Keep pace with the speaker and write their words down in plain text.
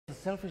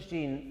Selfish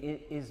Gene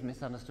is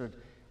misunderstood,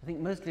 I think,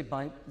 mostly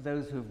by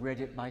those who've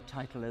read it by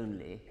title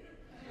only,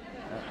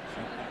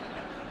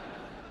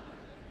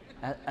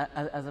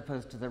 as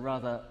opposed to the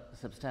rather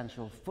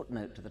substantial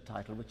footnote to the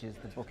title, which is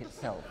the book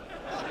itself.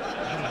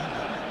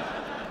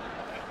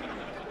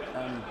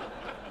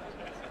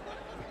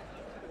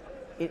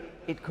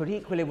 It could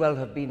equally well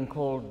have been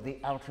called The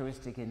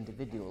Altruistic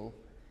Individual,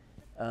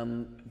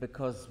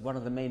 because one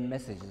of the main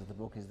messages of the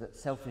book is that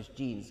selfish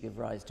genes give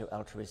rise to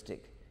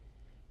altruistic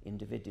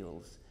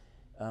individuals.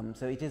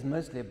 So it is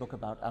mostly a book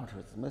about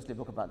altruism, mostly a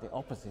book about the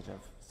opposite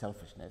of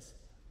selfishness.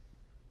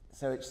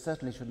 So it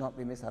certainly should not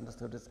be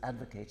misunderstood as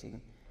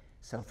advocating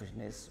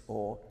selfishness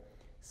or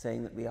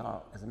saying that we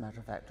are, as a matter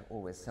of fact,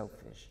 always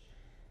selfish.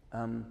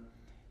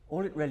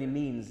 All it really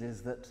means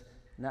is that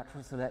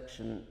natural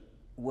selection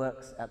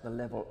works at the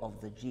level of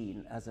the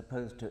gene as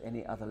opposed to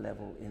any other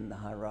level in the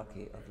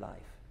hierarchy of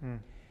life.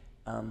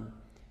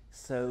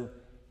 So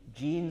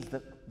genes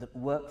that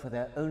work for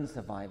their own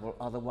survival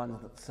are the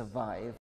ones that survive